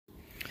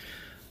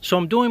So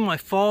I'm doing my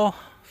fall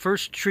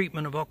first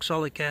treatment of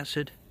oxalic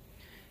acid,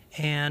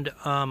 and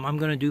I'm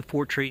going to do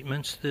 4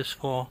 treatments this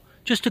fall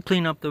just to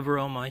clean up the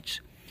varroa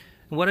mites.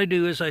 And what I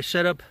do is I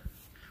set up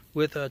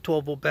with a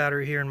 12-volt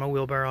battery here in my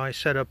wheelbarrow. I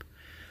set up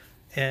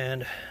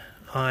and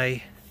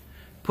I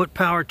put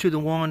power to the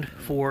wand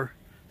for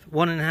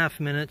 1.5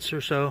 minutes or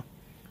so,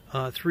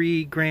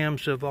 3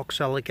 grams of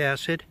oxalic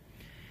acid,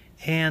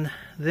 and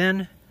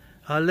then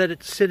I let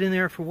it sit in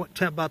there for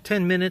about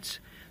 10 minutes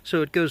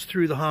so it goes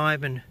through the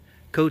hive and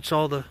coats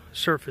all the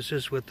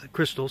surfaces with the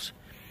crystals.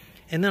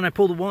 And then I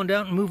pull the wand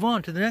out and move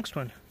on to the next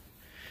one.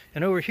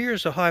 And over here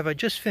is a hive I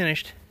just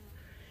finished,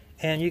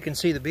 and you can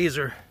see the bees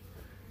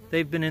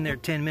they've been in there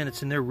 10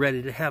 minutes and they're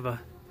ready to have a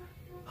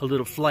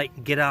little flight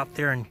and get out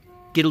there and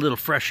get a little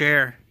fresh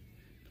air.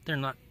 They're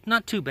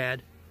not too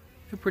bad.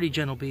 They're pretty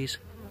gentle bees.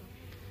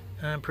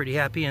 I'm pretty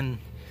happy, and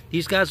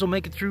these guys will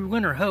make it through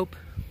winter, hope,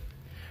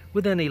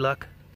 with any luck.